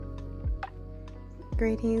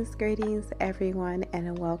Greetings, everyone,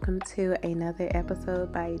 and welcome to another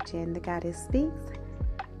episode by Jen the Goddess Speaks.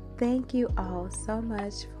 Thank you all so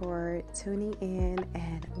much for tuning in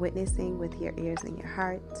and witnessing with your ears and your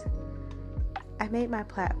heart. I made my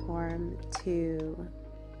platform to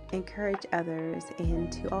encourage others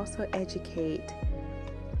and to also educate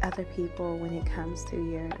other people when it comes to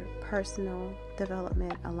your personal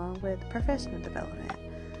development along with professional development.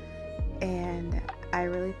 And I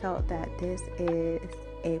really felt that this is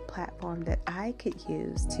a platform that I could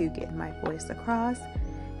use to get my voice across.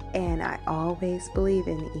 And I always believe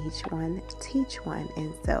in each one, teach one.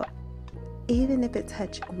 And so even if it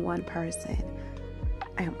touched one person,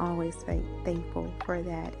 I am always thankful for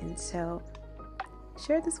that. And so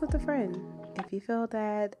share this with a friend. If you feel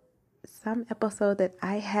that some episode that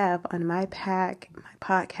I have on my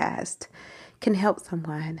podcast can help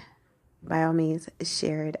someone, by all means,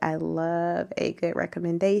 share it. I love a good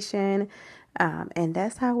recommendation. And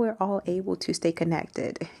that's how we're all able to stay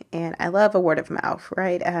connected. And I love a word of mouth,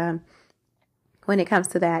 right? When it comes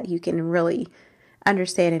to that, you can really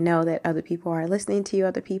understand and know that other people are listening to you,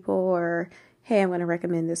 other people, or, hey, I'm going to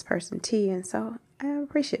recommend this person to you. And so I'm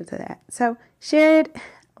appreciative of that. So share it,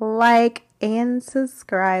 like, and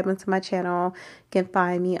subscribe onto my channel. You can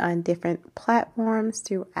find me on different platforms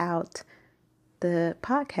throughout the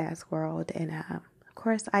podcast world, and of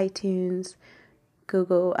course iTunes,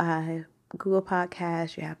 Google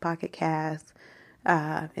Podcasts, you have Pocket Casts,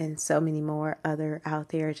 and so many more other out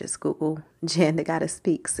there. Just Google Jen the Goddess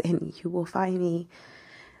Speaks and you will find me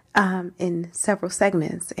in several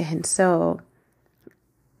segments. And so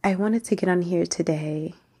I wanted to get on here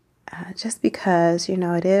today just because,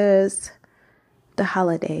 it is the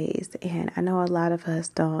holidays, and I know a lot of us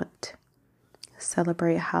don't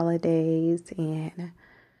celebrate holidays, and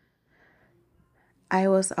I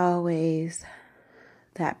was always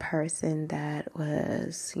that person that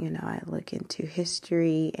was, I look into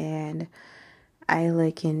history and I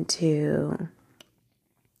look into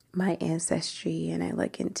my ancestry and I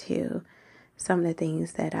look into some of the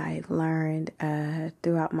things that I've learned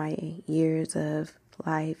throughout my years of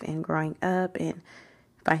life and growing up and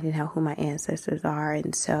finding out who my ancestors are.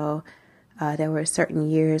 And so there were certain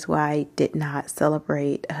years where I did not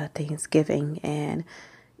celebrate Thanksgiving, and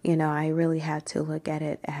I really had to look at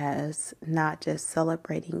it as not just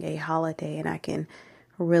celebrating a holiday, and I can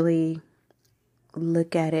really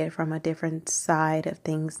look at it from a different side of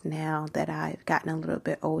things now that I've gotten a little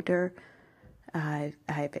bit older. I've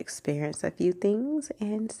experienced a few things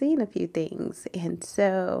and seen a few things, and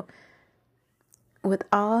so with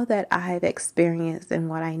all that I've experienced and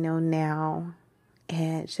what I know now,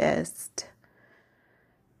 and just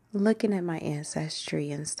looking at my ancestry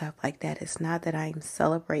and stuff like that, it's not that I'm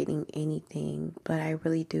celebrating anything, but I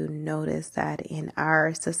really do notice that in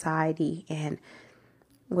our society and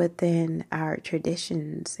within our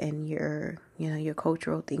traditions and your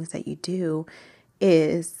cultural things that you do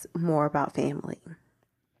is more about family.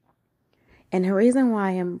 And the reason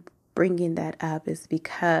why I'm bringing that up is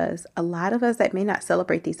because a lot of us that may not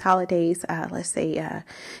celebrate these holidays, let's say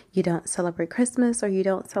you don't celebrate Christmas or you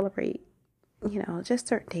don't celebrate just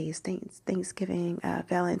certain days, Thanksgiving,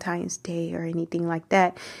 Valentine's Day, or anything like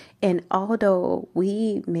that. And although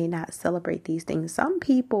we may not celebrate these things, some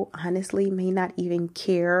people honestly may not even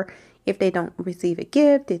care if they don't receive a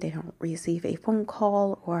gift, if they don't receive a phone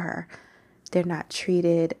call, or they're not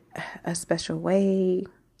treated a special way,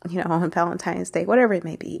 on Valentine's Day, whatever it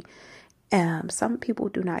may be. Some people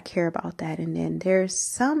do not care about that. And then there's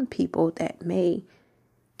some people that may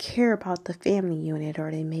care about the family unit, or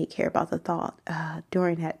they may care about the thought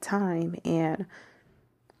during that time, and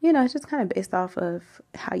it's just kind of based off of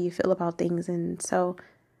how you feel about things. And so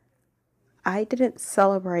I didn't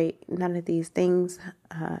celebrate none of these things,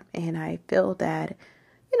 and I feel that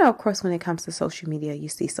of course when it comes to social media, you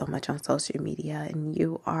see so much on social media and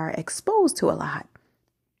you are exposed to a lot.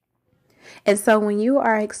 And so when you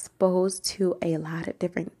are exposed to a lot of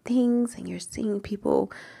different things and you're seeing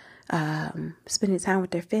people spending time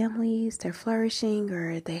with their families, they're flourishing,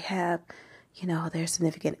 or they have, their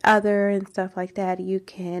significant other and stuff like that, you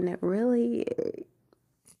can really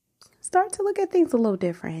start to look at things a little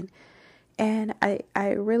different. And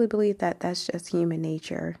I really believe that that's just human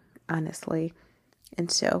nature, honestly. And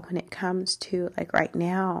so when it comes to like right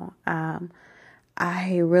now,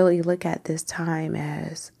 I really look at this time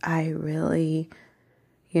as I really,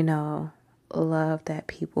 love that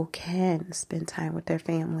people can spend time with their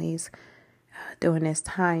families. During this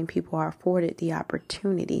time, people are afforded the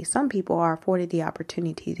opportunity. Some people are afforded the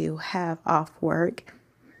opportunity to have off work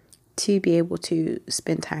to be able to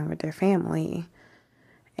spend time with their family.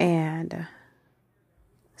 And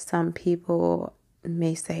some people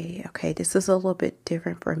may say, okay, this is a little bit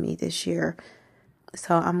different for me this year.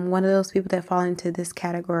 So I'm one of those people that fall into this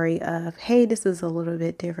category of, hey, this is a little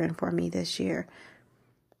bit different for me this year.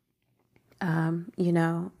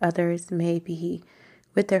 Others may be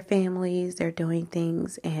with their families, they're doing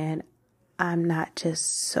things, and I'm not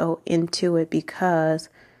just so into it because,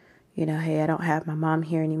 hey, I don't have my mom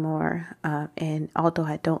here anymore. And although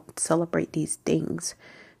I don't celebrate these things,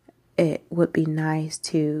 it would be nice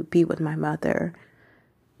to be with my mother.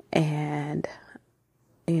 And,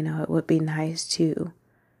 it would be nice to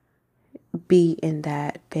be in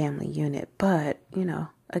that family unit. But,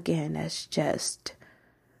 again, that's just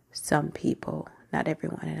some people, not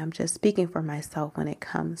everyone. And I'm just speaking for myself when it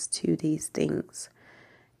comes to these things.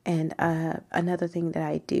 And another thing that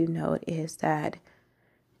I do note is that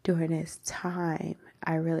during this time,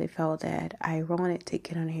 I really felt that I wanted to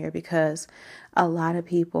get on here because a lot of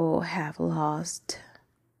people have lost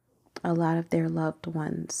a lot of their loved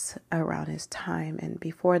ones around this time and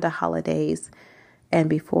before the holidays and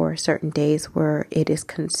before certain days where it is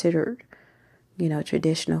considered,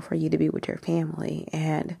 traditional for you to be with your family.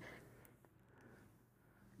 And,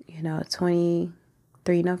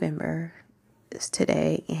 23 November is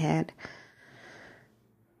today, and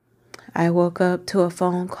I woke up to a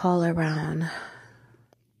phone call around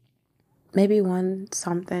maybe 1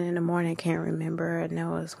 something in the morning. I can't remember. I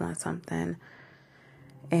know it was 1 something.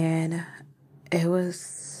 And it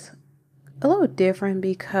was a little different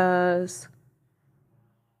because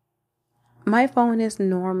my phone is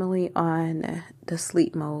normally on the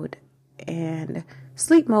sleep mode. And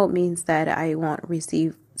sleep mode means that I won't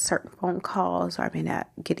receive certain phone calls, or I may not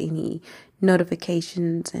get any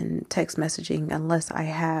notifications and text messaging unless I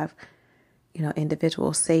have,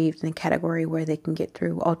 individuals saved in a category where they can get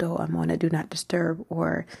through, although I'm on a do not disturb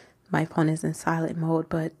or my phone is in silent mode.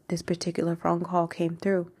 But this particular phone call came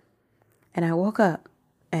through and I woke up,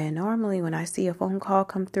 and normally when I see a phone call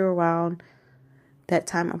come through around that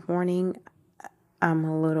time of morning, I'm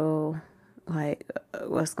a little like,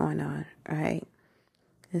 what's going on, right?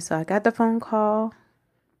 And so I got the phone call,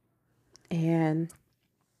 and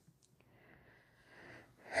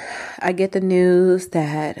I get the news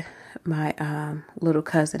that my little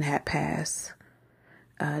cousin had passed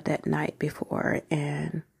that night before,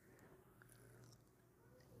 and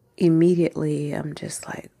immediately I'm just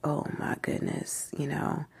like, oh my goodness,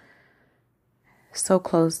 so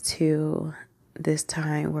close to this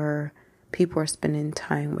time where people are spending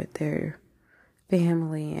time with their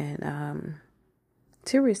family, and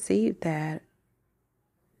to receive that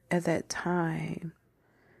at that time,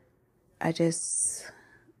 I didn't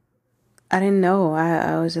know.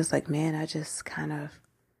 I was just like, man, I just kind of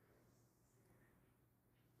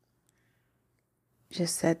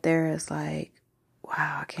just sat there as like,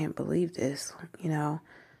 wow, I can't believe this,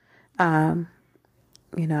 I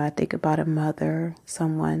think about a mother,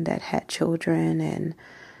 someone that had children, and,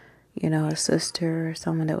 a sister,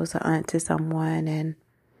 someone that was an aunt to someone, and,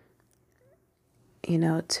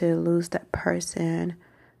 to lose that person,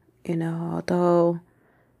 although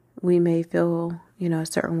we may feel, a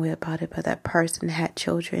certain way about it, but that person had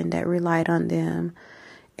children that relied on them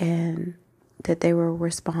and that they were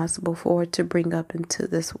responsible for to bring up into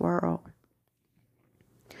this world.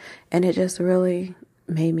 And it just really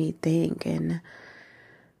made me think, and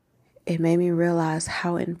it made me realize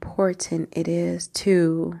how important it is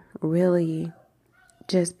to really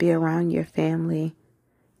just be around your family,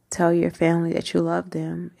 tell your family that you love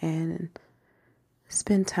them, and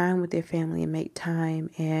spend time with your family and make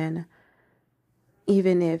time. And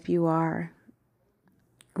even if you are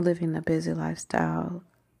living a busy lifestyle,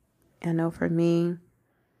 I know for me,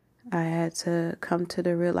 I had to come to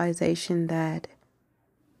the realization that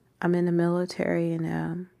I'm in the military,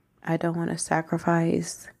 and I don't want to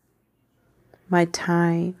sacrifice my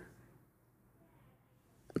time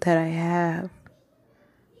that I have,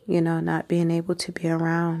 not being able to be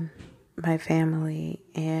around my family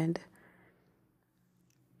and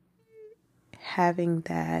having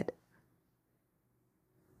that,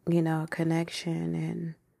 connection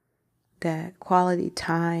and that quality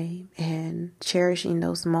time and cherishing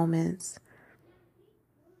those moments.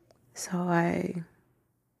 So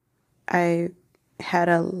I had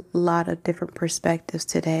a lot of different perspectives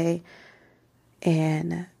today,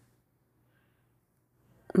 and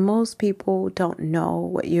most people don't know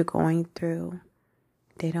what you're going through.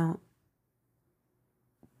 They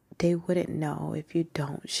wouldn't know if you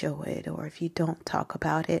don't show it or if you don't talk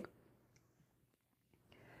about it.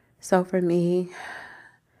 So for me,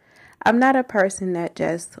 I'm not a person that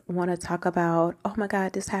just want to talk about, oh my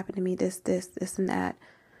God, this happened to me, this and that.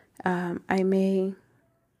 I may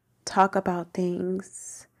talk about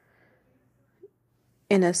things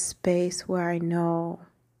in a space where I know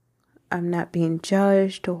I'm not being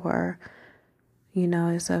judged, or,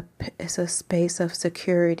 it's a space of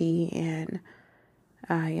security, and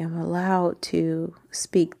I am allowed to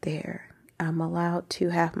speak there. I'm allowed to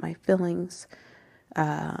have my feelings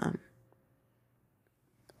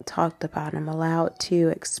talked about. I'm allowed to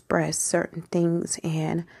express certain things,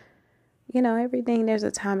 and everything, there's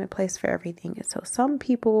a time and place for everything. And so some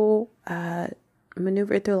people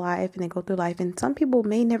maneuver through life and they go through life, and some people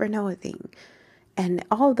may never know a thing. And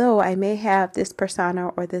although I may have this persona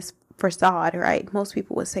or this facade, right, most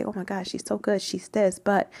people would say, oh my gosh, she's so good, she's this.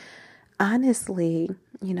 But honestly,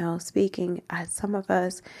 speaking, some of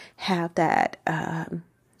us have that, I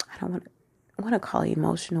don't want to call it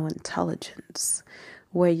emotional intelligence,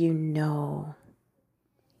 where to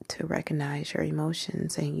recognize your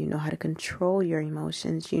emotions, and you know how to control your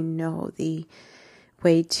emotions. You know the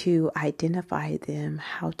way to identify them,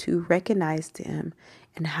 how to recognize them,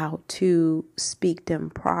 and how to speak them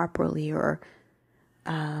properly, or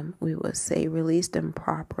we would say release them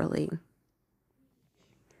properly.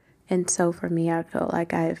 And so for me, I feel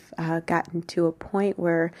like I've gotten to a point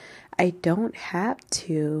where I don't have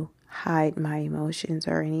to hide my emotions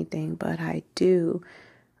or anything, but I do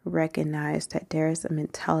recognize that there is some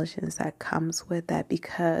intelligence that comes with that,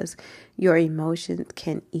 because your emotions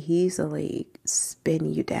can easily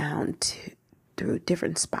spin you down through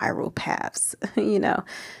different spiral paths,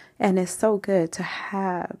 and it's so good to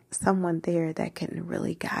have someone there that can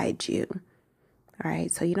really guide you. All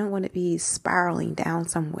right. So you don't want to be spiraling down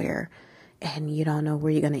somewhere and you don't know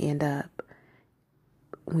where you're going to end up.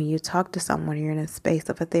 When you talk to someone, you're in a space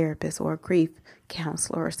of a therapist or a grief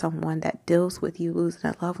counselor or someone that deals with you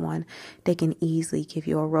losing a loved one, they can easily give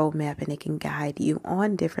you a roadmap and they can guide you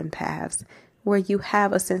on different paths where you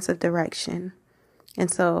have a sense of direction.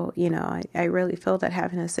 And so, I really feel that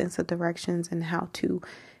having a sense of directions and how to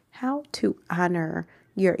honor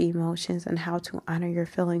your emotions and how to honor your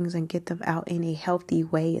feelings and get them out in a healthy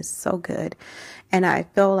way is so good. And I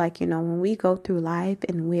feel like, when we go through life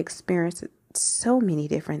and we experience so many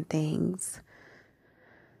different things,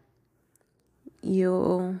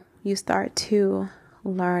 you start to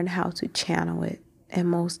learn how to channel it. And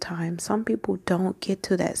most times, some people don't get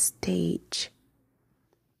to that stage.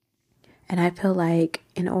 And I feel like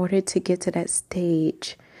in order to get to that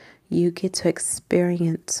stage, you get to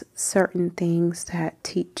experience certain things that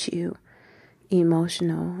teach you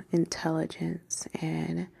emotional intelligence,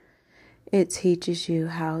 and it teaches you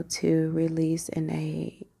how to release in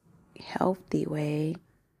a healthy way,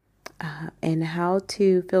 and how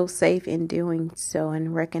to feel safe in doing so,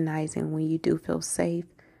 and recognizing when you do feel safe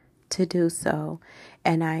to do so.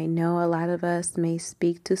 And I know a lot of us may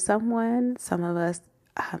speak to someone. Some of us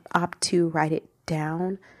opt to write it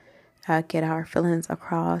down, get our feelings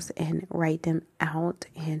across and write them out.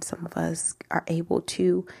 And some of us are able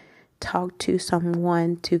to talk to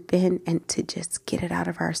someone to vent and to just get it out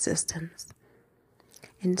of our systems.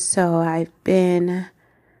 And so I've been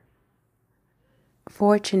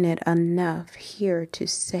fortunate enough here to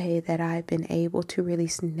say that I've been able to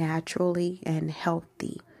release naturally and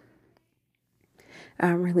healthy.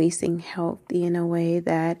 I'm releasing healthy in a way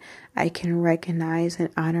that I can recognize and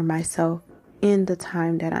honor myself in the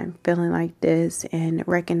time that I'm feeling like this, and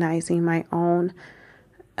recognizing my own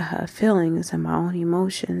feelings and my own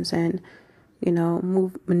emotions, and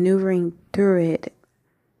maneuvering through it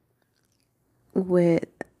with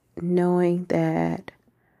knowing that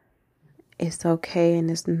it's okay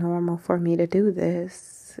and it's normal for me to do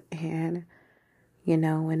this. And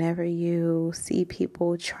whenever you see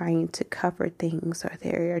people trying to cover things, or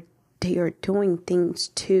they are doing things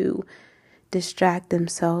to distract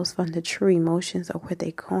themselves from the true emotions of what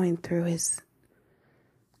they're going through, it's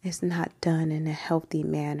not done in a healthy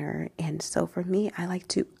manner. And so for me, I like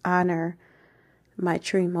to honor my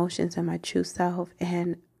true emotions and my true self.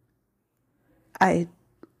 And I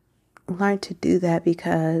learned to do that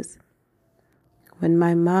because when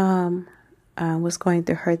my mom was going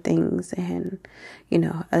through her things, and,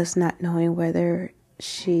 us not knowing whether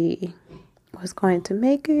she was going to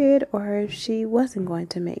make it or if she wasn't going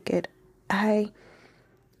to make it, I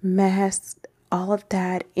masked all of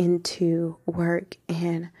that into work,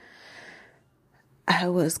 and I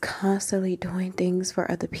was constantly doing things for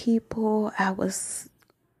other people. I was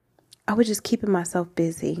just keeping myself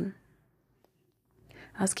busy.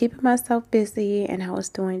 I was keeping myself busy, and I was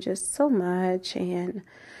doing just so much, and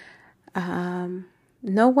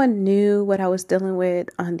no one knew what I was dealing with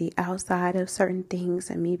on the outside of certain things,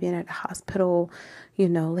 and me being at the hospital,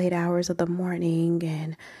 late hours of the morning,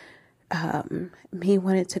 and me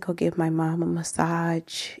wanted to go give my mom a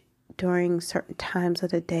massage during certain times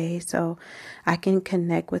of the day so I can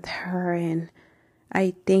connect with her. And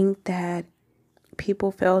I think that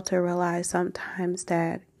people fail to realize sometimes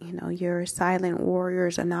that, your silent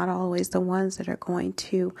warriors are not always the ones that are going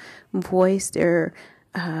to voice their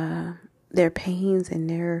pains and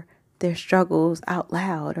their struggles out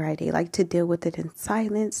loud, right? They like to deal with it in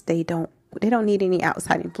silence. They don't need any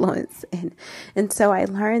outside influence. And so I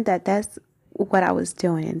learned that that's what I was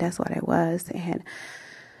doing, and that's what I was. And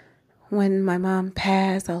when my mom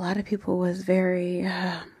passed, a lot of people was they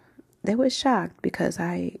were shocked because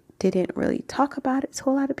I didn't really talk about it to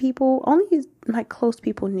a lot of people. Only my close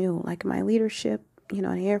people knew, like my leadership, in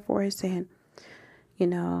the Air Force, and,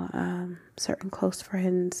 certain close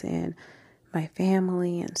friends and my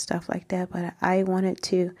family and stuff like that. But I wanted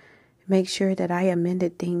to make sure that I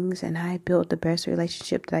amended things and I built the best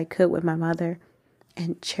relationship that I could with my mother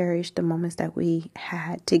and cherished the moments that we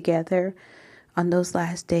had together on those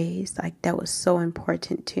last days. Like, that was so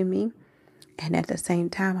important to me. And at the same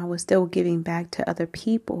time, I was still giving back to other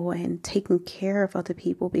people and taking care of other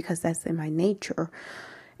people because that's in my nature.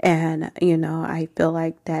 And, I feel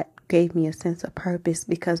like that gave me a sense of purpose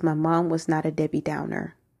because my mom was not a Debbie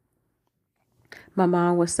Downer. My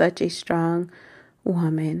mom was such a strong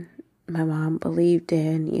woman. My mom believed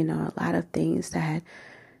in, a lot of things that,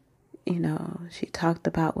 she talked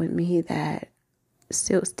about with me that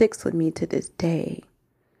still sticks with me to this day.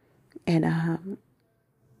 And,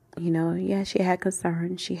 yeah, she had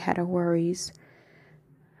concerns. She had her worries.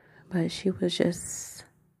 But she was just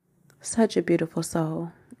such a beautiful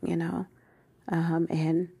soul,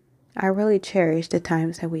 and I really cherish the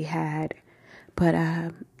times that we had. But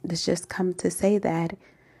it's just come to say that,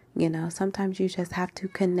 sometimes you just have to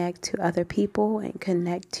connect to other people and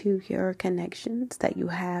connect to your connections that you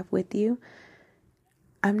have with you.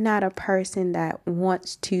 I'm not a person that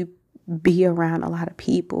wants to be around a lot of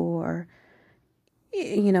people or,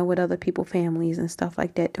 with other people's families and stuff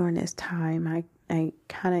like that during this time. I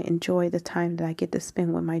kind of enjoy the time that I get to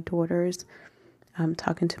spend with my daughters,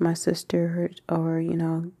 talking to my sister or,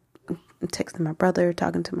 texting my brother,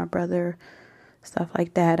 talking to my brother, stuff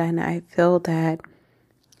like that. And I feel that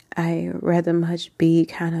I rather much be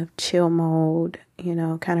kind of chill mode,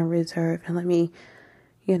 kind of reserved and let me,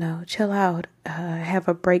 chill out, have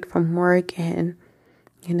a break from work. And,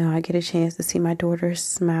 I get a chance to see my daughters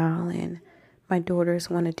smile, and my daughters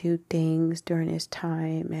want to do things during this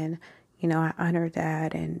time. And, I honor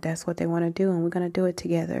that, and that's what they want to do. And we're going to do it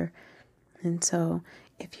together. And so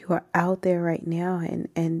if you are out there right now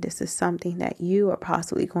and this is something that you are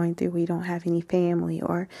possibly going through where you don't have any family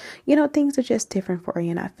or, things are just different for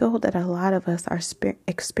you. And I feel that a lot of us are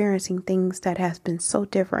experiencing things that has been so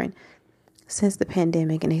different since the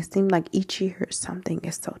pandemic. And it seemed like each year something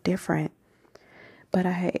is so different. But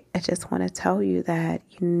I just want to tell you that,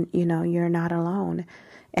 you're not alone.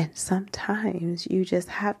 And sometimes you just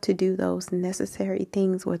have to do those necessary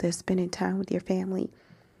things, whether it's spending time with your family,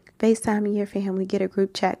 FaceTiming your family, get a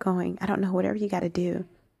group chat going. I don't know, whatever you got to do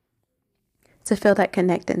to feel that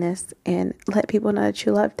connectedness and let people know that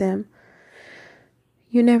you love them.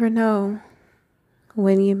 You never know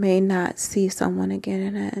when you may not see someone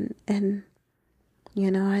again. And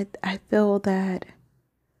I feel that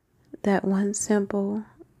one simple,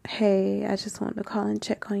 hey, I just wanted to call and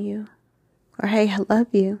check on you. Or, hey, I love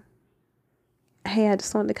you. Hey, I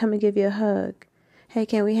just wanted to come and give you a hug. Hey,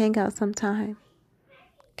 can we hang out sometime?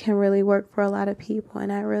 Can really work for a lot of people.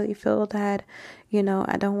 And I really feel that,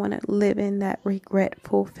 I don't want to live in that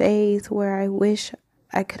regretful phase where I wish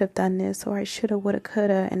I could have done this or I should have, would have, could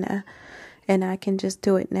have. And I can just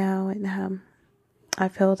do it now. And I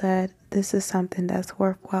feel that this is something that's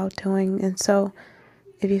worthwhile doing. And so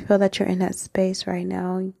if you feel that you're in that space right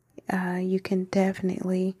now, you can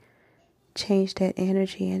definitely change that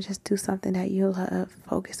energy and just do something that you love.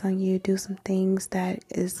 Focus on you. Do some things that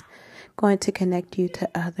is going to connect you to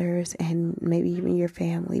others and maybe even your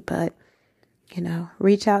family. But,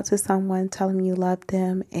 reach out to someone, tell them you love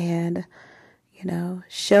them, and,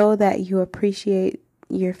 show that you appreciate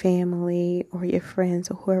your family or your friends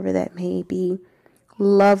or whoever that may be.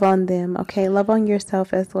 Love on them. Okay. Love on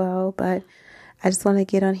yourself as well. But I just want to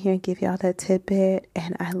get on here and give y'all that tidbit.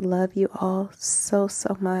 And I love you all so,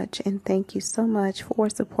 so much. And thank you so much for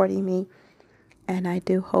supporting me. And I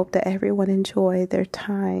do hope that everyone enjoy their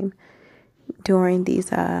time during these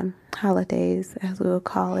holidays, as we will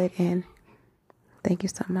call it. And thank you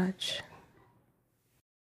so much.